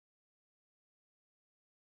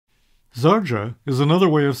Zairja is another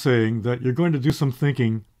way of saying that you're going to do some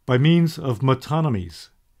thinking by means of metonymies.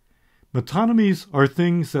 Metonymies are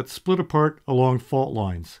things that split apart along fault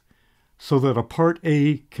lines, so that a part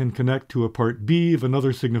A can connect to a part B of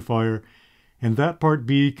another signifier, and that part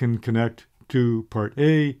B can connect to part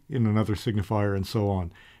A in another signifier, and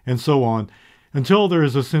so on, until there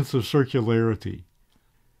is a sense of circularity.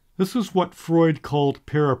 This is what Freud called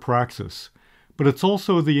parapraxis, but it's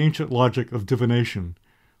also the ancient logic of divination,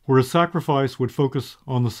 where a sacrifice would focus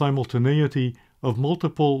on the simultaneity of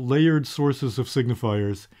multiple layered sources of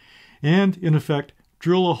signifiers, and, in effect,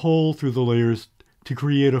 drill a hole through the layers to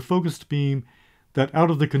create a focused beam that, out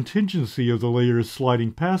of the contingency of the layers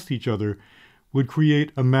sliding past each other, would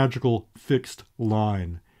create a magical fixed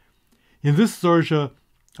line. In this Zairja,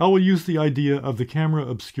 I will use the idea of the camera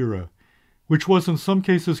obscura, which was in some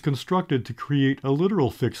cases constructed to create a literal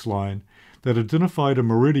fixed line that identified a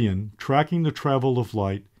meridian tracking the travel of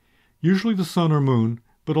light, usually the sun or moon,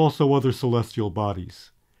 but also other celestial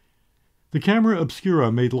bodies. The camera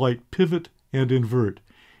obscura made light pivot and invert,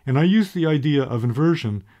 and I used the idea of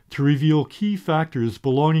inversion to reveal key factors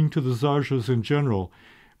belonging to the Zairjas in general,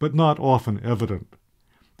 but not often evident.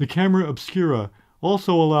 The camera obscura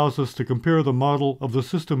also allows us to compare the model of the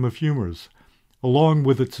system of humors, along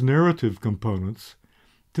with its narrative components,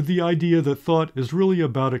 to the idea that thought is really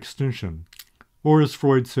about extension, or as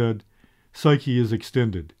Freud said, psyche is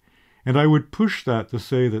extended, and I would push that to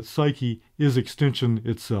say that psyche is extension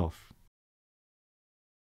itself.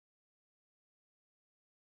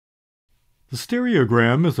 The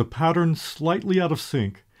stereogram is a pattern slightly out of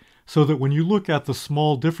sync, so that when you look at the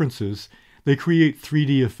small differences, they create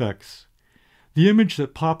 3D effects. The image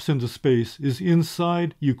that pops into space is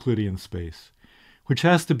inside Euclidean space, which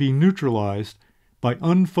has to be neutralized by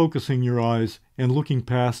unfocusing your eyes and looking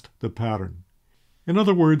past the pattern. In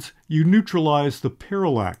other words, you neutralize the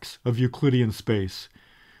parallax of Euclidean space,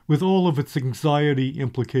 with all of its anxiety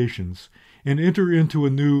implications, and enter into a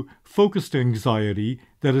new focused anxiety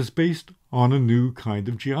that is based on a new kind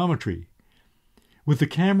of geometry. With the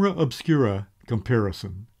camera obscura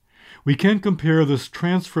comparison, we can compare this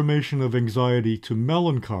transformation of anxiety to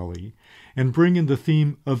melancholy and bring in the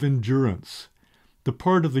theme of endurance, the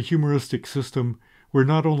part of the humoristic system where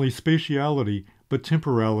not only spatiality but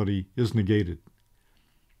temporality is negated.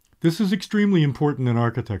 This is extremely important in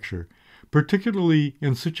architecture, particularly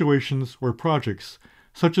in situations or projects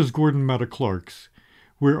such as Gordon Matta Clark's,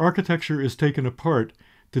 where architecture is taken apart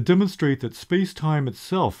to demonstrate that space-time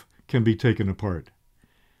itself can be taken apart.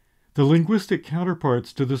 The linguistic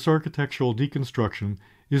counterparts to this architectural deconstruction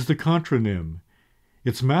is the contronym.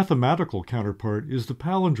 Its mathematical counterpart is the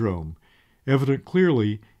palindrome, evident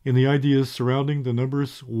clearly in the ideas surrounding the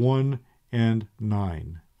numbers 1 and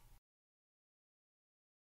 9.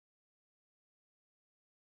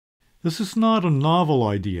 This is not a novel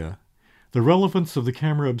idea. The relevance of the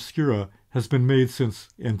camera obscura has been made since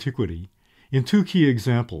antiquity, in two key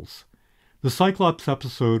examples. The Cyclops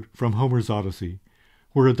episode from Homer's Odyssey,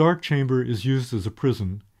 where a dark chamber is used as a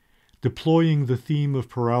prison, deploying the theme of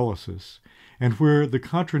paralysis, and where the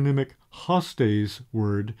contronymic hostes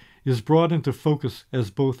word is brought into focus as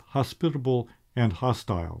both hospitable and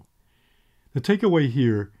hostile. The takeaway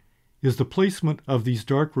here is the placement of these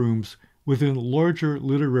dark rooms within larger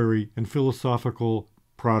literary and philosophical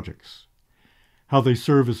projects, how they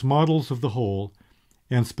serve as models of the whole,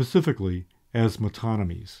 and specifically as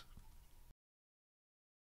metonymies.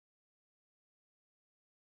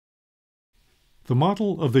 The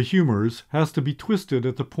model of the humors has to be twisted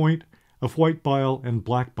at the point of white bile and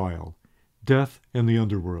black bile, death and the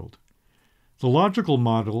underworld. The logical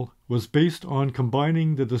model was based on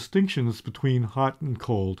combining the distinctions between hot and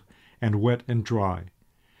cold and wet and dry.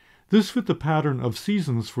 This fit the pattern of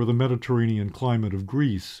seasons for the Mediterranean climate of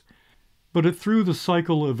Greece, but it threw the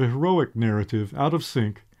cycle of a heroic narrative out of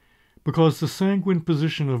sync because the sanguine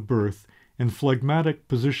position of birth and phlegmatic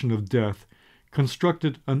position of death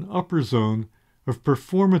constructed an upper zone of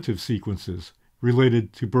performative sequences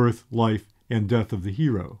related to birth, life, and death of the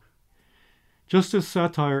hero. Just as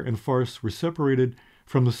satire and farce were separated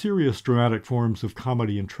from the serious dramatic forms of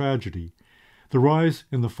comedy and tragedy, the rise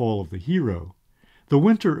and the fall of the hero, the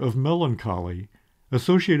winter of melancholy,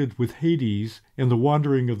 associated with Hades and the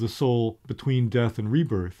wandering of the soul between death and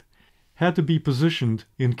rebirth, had to be positioned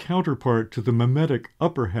in counterpart to the mimetic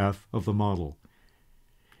upper half of the model.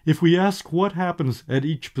 If we ask what happens at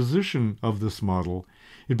each position of this model,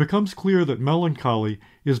 it becomes clear that melancholy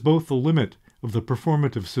is both the limit of the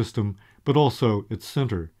performative system but also its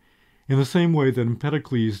center, in the same way that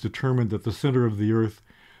Empedocles determined that the center of the earth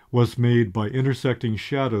was made by intersecting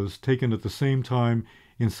shadows taken at the same time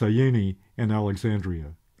in Syene and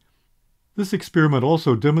Alexandria. This experiment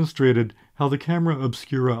also demonstrated how the camera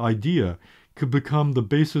obscura idea could become the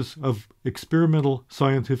basis of experimental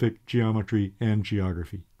scientific geometry and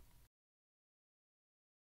geography.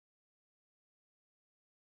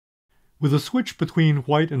 With a switch between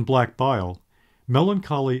white and black bile,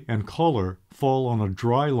 melancholy and choler fall on a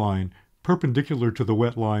dry line perpendicular to the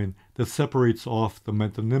wet line that separates off the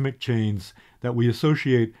metonymic chains that we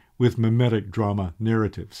associate with mimetic drama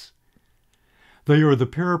narratives. They are the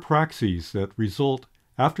peripraxes that result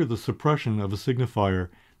after the suppression of a signifier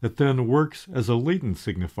that then works as a latent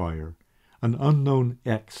signifier, an unknown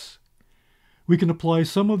X. We can apply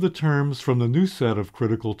some of the terms from the new set of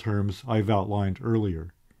critical terms I've outlined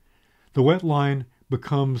earlier. The wet line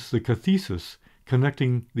becomes the cathesis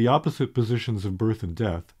connecting the opposite positions of birth and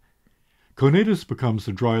death. Conatus becomes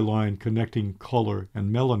the dry line connecting choler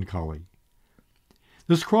and melancholy.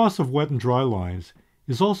 This cross of wet and dry lines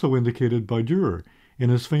is also indicated by Dürer in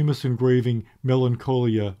his famous engraving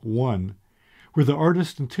Melancholia I, where the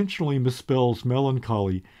artist intentionally misspells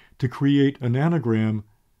melancholy to create an anagram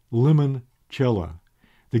Limen Cella,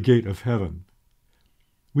 the gate of heaven.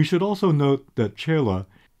 We should also note that Cella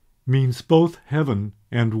means both heaven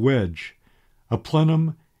and wedge, a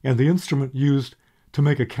plenum and the instrument used to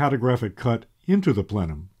make a catographic cut into the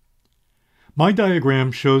plenum. My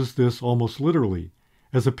diagram shows this almost literally,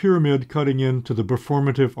 as a pyramid cutting into the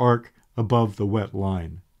performative arc above the wet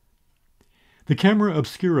line. The camera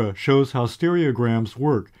obscura shows how stereograms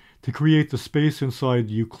work to create the space inside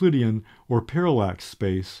Euclidean or parallax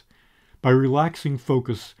space by relaxing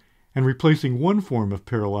focus and replacing one form of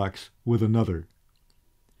parallax with another.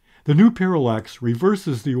 The new parallax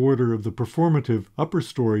reverses the order of the performative upper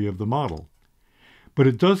story of the model, but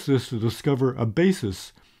it does this to discover a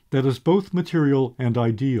basis that is both material and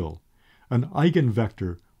ideal, an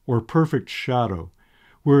eigenvector or perfect shadow,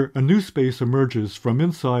 where a new space emerges from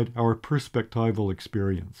inside our perspectival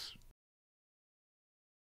experience.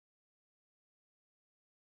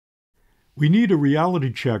 We need a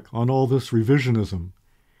reality check on all this revisionism,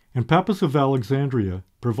 and Pappus of Alexandria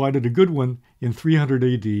provided a good one in 300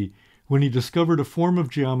 AD when he discovered a form of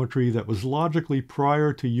geometry that was logically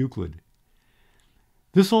prior to Euclid.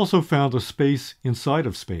 This also found a space inside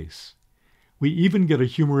of space. We even get a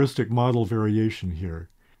humoristic model variation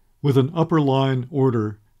here, with an upper line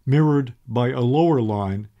order mirrored by a lower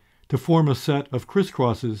line to form a set of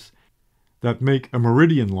crisscrosses that make a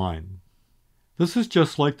meridian line. This is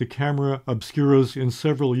just like the camera obscuras in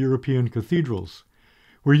several European cathedrals,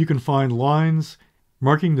 where you can find lines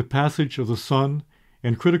marking the passage of the sun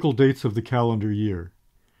and critical dates of the calendar year.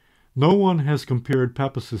 No one has compared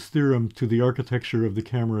Pappus's theorem to the architecture of the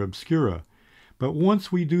camera obscura, but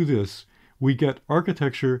once we do this, we get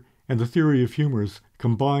architecture and the theory of humors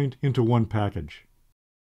combined into one package.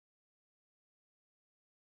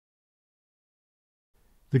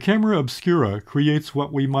 The camera obscura creates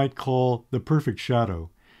what we might call the perfect shadow,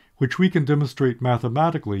 which we can demonstrate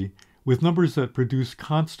mathematically with numbers that produce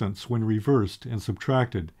constants when reversed and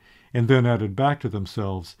subtracted, and then added back to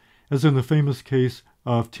themselves, as in the famous case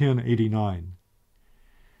of 1089.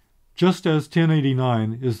 Just as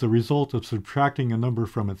 1089 is the result of subtracting a number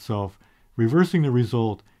from itself, reversing the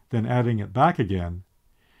result, then adding it back again,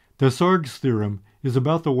 Desargues' theorem is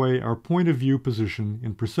about the way our point of view position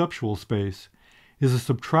in perceptual space is a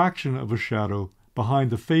subtraction of a shadow behind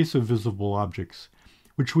the face of visible objects,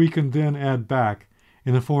 which we can then add back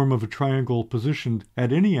in the form of a triangle positioned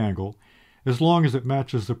at any angle as long as it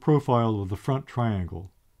matches the profile of the front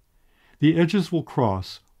triangle. The edges will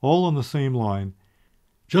cross, all on the same line,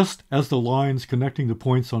 just as the lines connecting the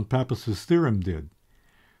points on Pappus's theorem did.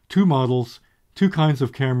 Two models, two kinds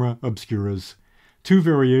of camera obscuras, two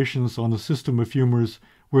variations on the system of humors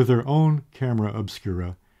were their own camera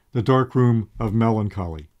obscura, the dark room of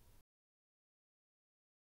melancholy.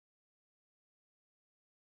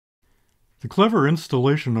 The clever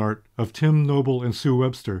installation art of Tim Noble and Sue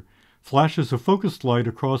Webster flashes a focused light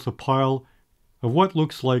across a pile of what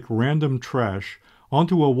looks like random trash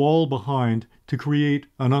onto a wall behind to create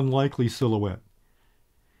an unlikely silhouette.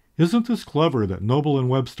 Isn't this clever that Noble and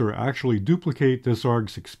Webster actually duplicate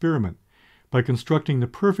Desargues' experiment by constructing the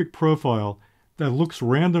perfect profile that looks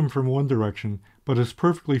random from one direction but is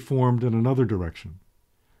perfectly formed in another direction?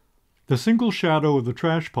 The single shadow of the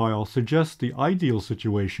trash pile suggests the ideal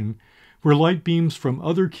situation where light beams from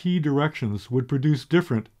other key directions would produce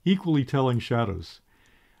different, equally telling shadows,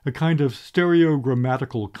 a kind of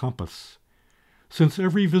stereogrammatical compass. Since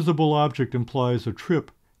every visible object implies a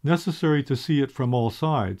trip necessary to see it from all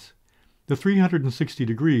sides, the 360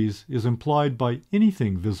 degrees is implied by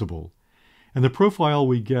anything visible, and the profile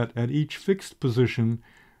we get at each fixed position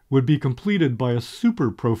would be completed by a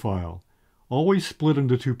super profile, always split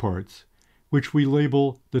into two parts, which we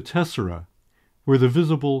label the tessera, where the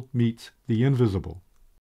visible meets the invisible.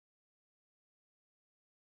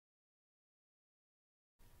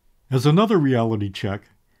 As another reality check,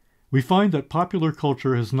 we find that popular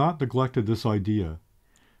culture has not neglected this idea.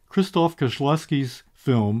 Krzysztof Kieślowski's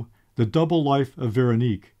film, The Double Life of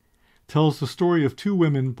Veronique, tells the story of two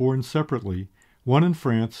women born separately, one in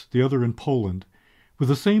France, the other in Poland, with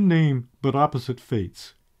the same name but opposite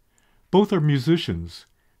fates. Both are musicians,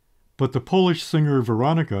 but the Polish singer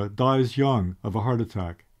Veronica dies young of a heart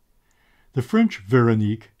attack. The French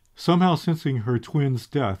Veronique, somehow sensing her twin's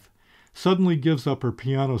death, suddenly gives up her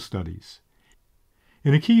piano studies.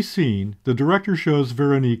 In a key scene, the director shows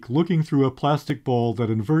Veronique looking through a plastic ball that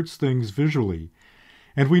inverts things visually,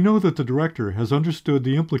 and we know that the director has understood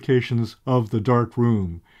the implications of the dark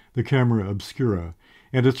room, the camera obscura,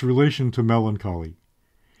 and its relation to melancholy.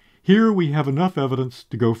 Here we have enough evidence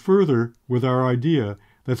to go further with our idea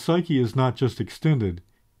that Psyche is not just extended,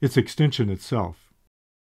 it's extension itself.